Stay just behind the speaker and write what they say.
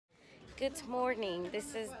Good morning.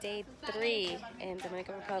 This is day 3 in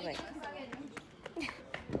Dominican Republic.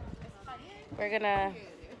 We're gonna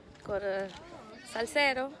go to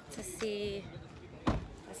Salcedo to see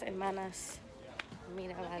las Hermanas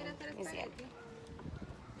Mirabal Museum.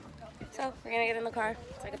 So we're gonna get in the car.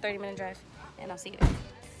 It's like a 30-minute drive, and I'll see you there.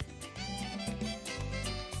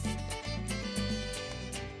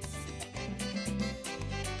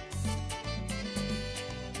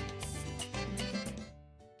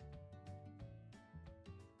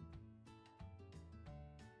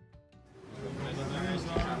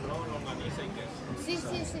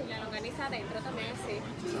 Sí, la longaniza adentro también, sí.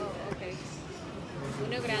 Oh, okay.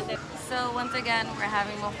 Uno grande. So once again, we're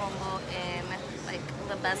having mofongo in like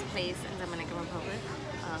the best place in Dominican Republic.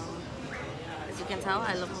 As you can tell,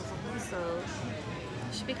 I love mofongo, so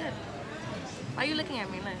it should be good. Why are you looking at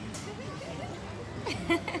me, like?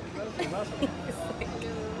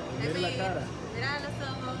 Mira los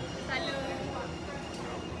ojos. Salud.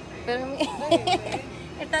 Pero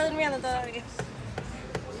está durmiendo todavía.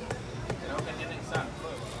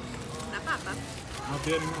 La papa. No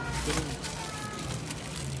tienen.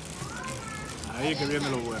 Ahí que viene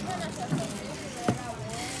lo bueno.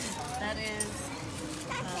 That is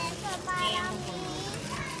ham.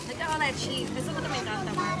 Look at all that cheese. Eso es lo que me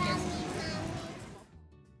encanta.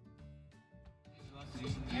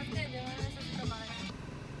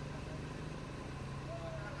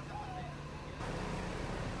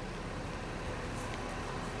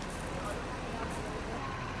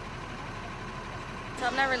 So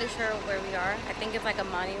I'm not really sure where we are. I think it's like a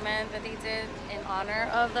monument that they did in honor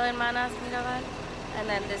of the Hermanas Mirabal. And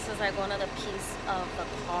then this is like one of the pieces of the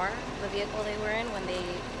car, the vehicle they were in when they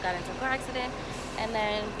got into a car accident. And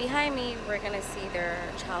then behind me, we're gonna see their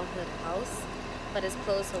childhood house, but it's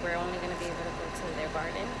closed, so we're only gonna be able to go to their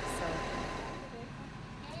garden. So.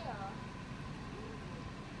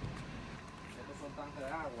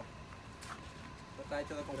 Está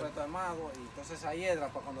hecho de concreto armado y entonces esa hiedra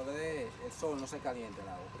para cuando le dé el sol no se caliente el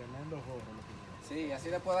agua. Tremendo jorro lo que tiene. Sí, así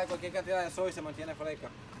le puede dar cualquier cantidad de sol y se mantiene fresca.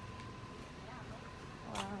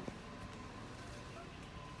 Wow.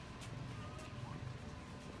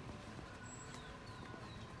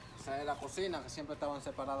 Esa es la cocina, que siempre estaban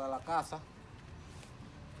separadas de la casa.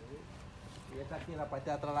 Y esta aquí en la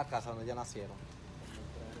parte de atrás de la casa donde ya nacieron.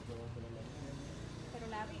 Pero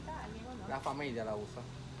la habita alguien o no. La familia la usa.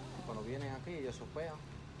 Cuando vienen aquí ellos se hospedan.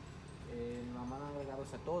 Mi mamá ha agregado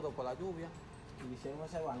ese todo por la lluvia y hicieron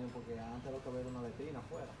ese baño porque antes lo que había era una letrina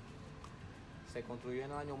afuera. Se construyó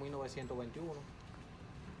en el año 1921.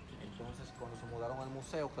 Entonces cuando se mudaron al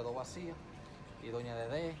museo quedó vacía y doña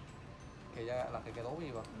Dede, que ella la que quedó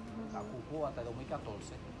viva, la ocupó hasta el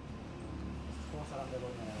 2014. ¿Cómo será de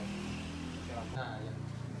doña Dede? Que la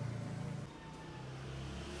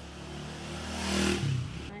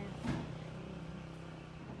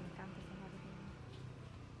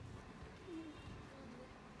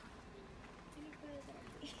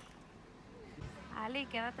Ali,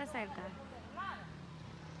 quédate cerca.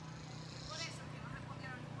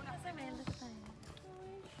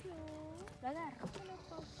 Lo agarro.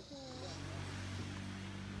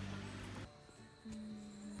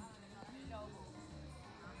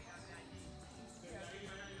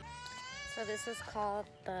 So this is called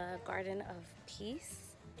the Garden of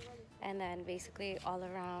Peace. And then basically all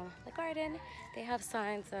around the garden, they have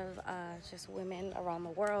signs of just women around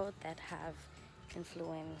the world that have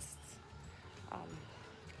influenced I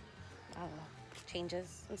don't know,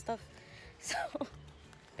 changes and stuff. So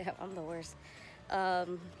yeah, I'm the worst. But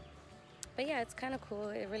yeah, it's kind of cool.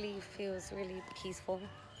 It really feels really peaceful,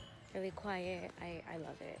 really quiet. I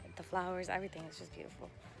love it. The flowers, everything is just beautiful.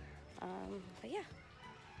 But yeah,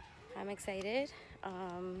 I'm excited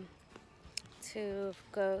to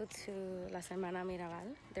go to las Hermanas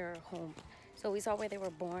Mirabal, their home. So we saw where they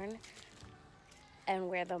were born and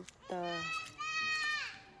where the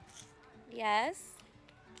yes.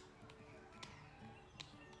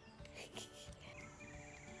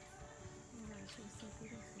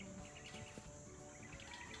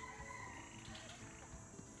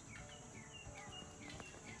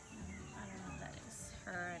 I don't know what that is.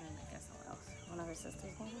 Her and I guess someone else. One of her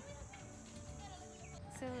sisters maybe.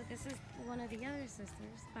 So this is one of the other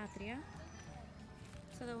sisters, Patria.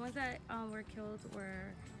 So the ones that were killed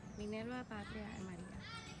were Minerva, Patria, and Maria.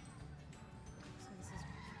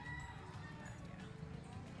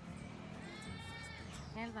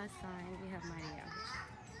 And last sign, we have Maria.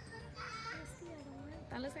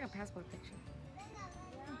 That looks like a passport picture.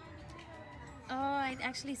 Oh, I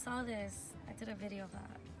actually saw this. I did a video of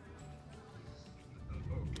that.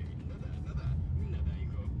 Nada,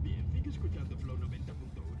 hijo. Bien, sigue escuchando Flow 90.1.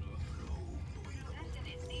 Flow, tu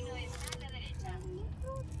vida.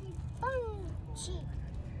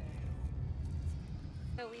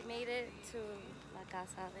 to La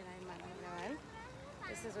Casa de la Hermana Mirabal.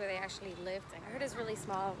 This is where they actually lived. I heard it's really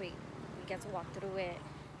small. We get to walk through it,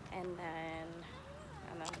 and then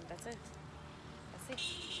that's it. That's it.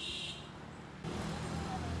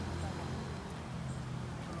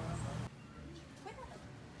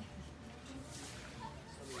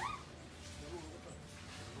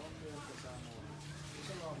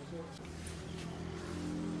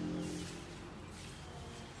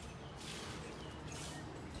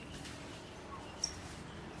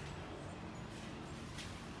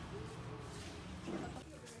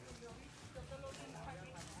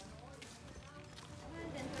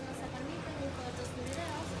 Dentro no se permiten ni fotos ni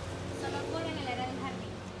videos, solo afuera en el área del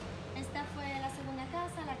jardín. Esta fue la segunda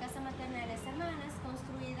casa, la casa materna de las hermanas,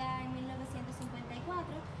 construida en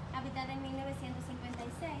 1954, habitada en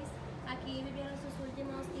 1956. Aquí vivieron sus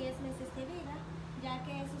últimos 10 meses de vida, ya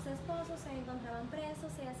que sus esposos se encontraban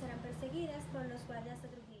presos y ellas eran perseguidas por los guardias de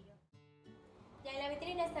Trujillo. Ya en la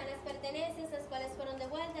vitrina están las pertenencias, las cuales fueron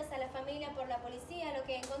devueltas a la familia por la policía, lo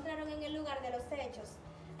que encontraron en el lugar de los hechos.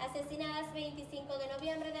 Asesinadas 25 de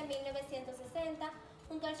noviembre de 1960,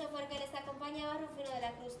 junto al chofer que les acompañaba, Rufino de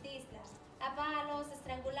la Cruz Disla. A palos,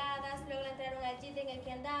 estranguladas, luego le entraron al jeep en el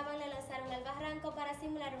que andaban, le lanzaron al barranco para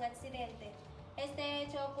simular un accidente. Este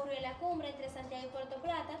hecho ocurrió en la cumbre entre Santiago y Puerto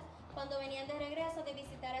Plata, cuando venían de regreso de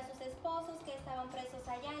visitar a sus esposos que estaban presos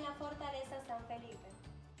allá en la fortaleza San Felipe.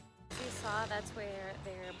 We saw that's where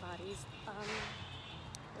their bodies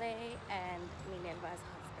lay, and Minerva's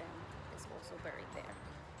husband is also buried there.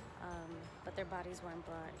 But their bodies weren't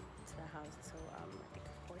brought to the house until I think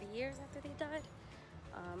 40 years after they died.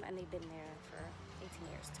 And they've been there for 18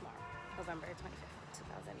 years tomorrow, November 25th,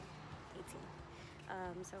 2018.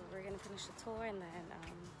 So we're gonna finish the tour and then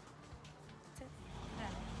that's it.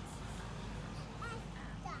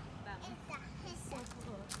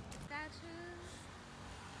 Statues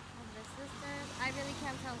of the sisters. I really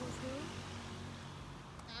can't tell who's who.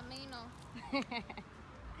 A mí no.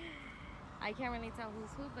 I can't really tell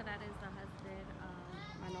who's who, but that is the husband of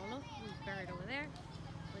Manolo, who's buried over there,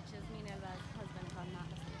 which is Minerva's husband, if I'm not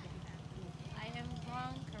mistaken. I am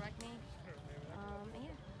wrong, correct me. And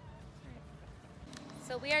yeah.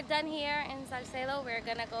 So we are done here in Salcedo. We're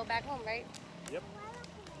gonna go back home, right? Yep.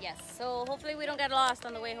 Yes, so hopefully we don't get lost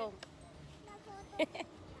on the way home.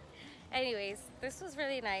 Anyways, this was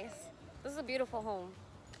really nice. This is a beautiful home,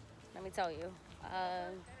 let me tell you.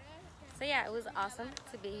 So yeah, it was awesome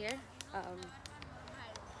to be here.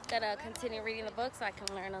 Gonna continue reading the book so I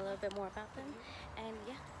can learn a little bit more about them. And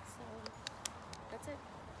yeah.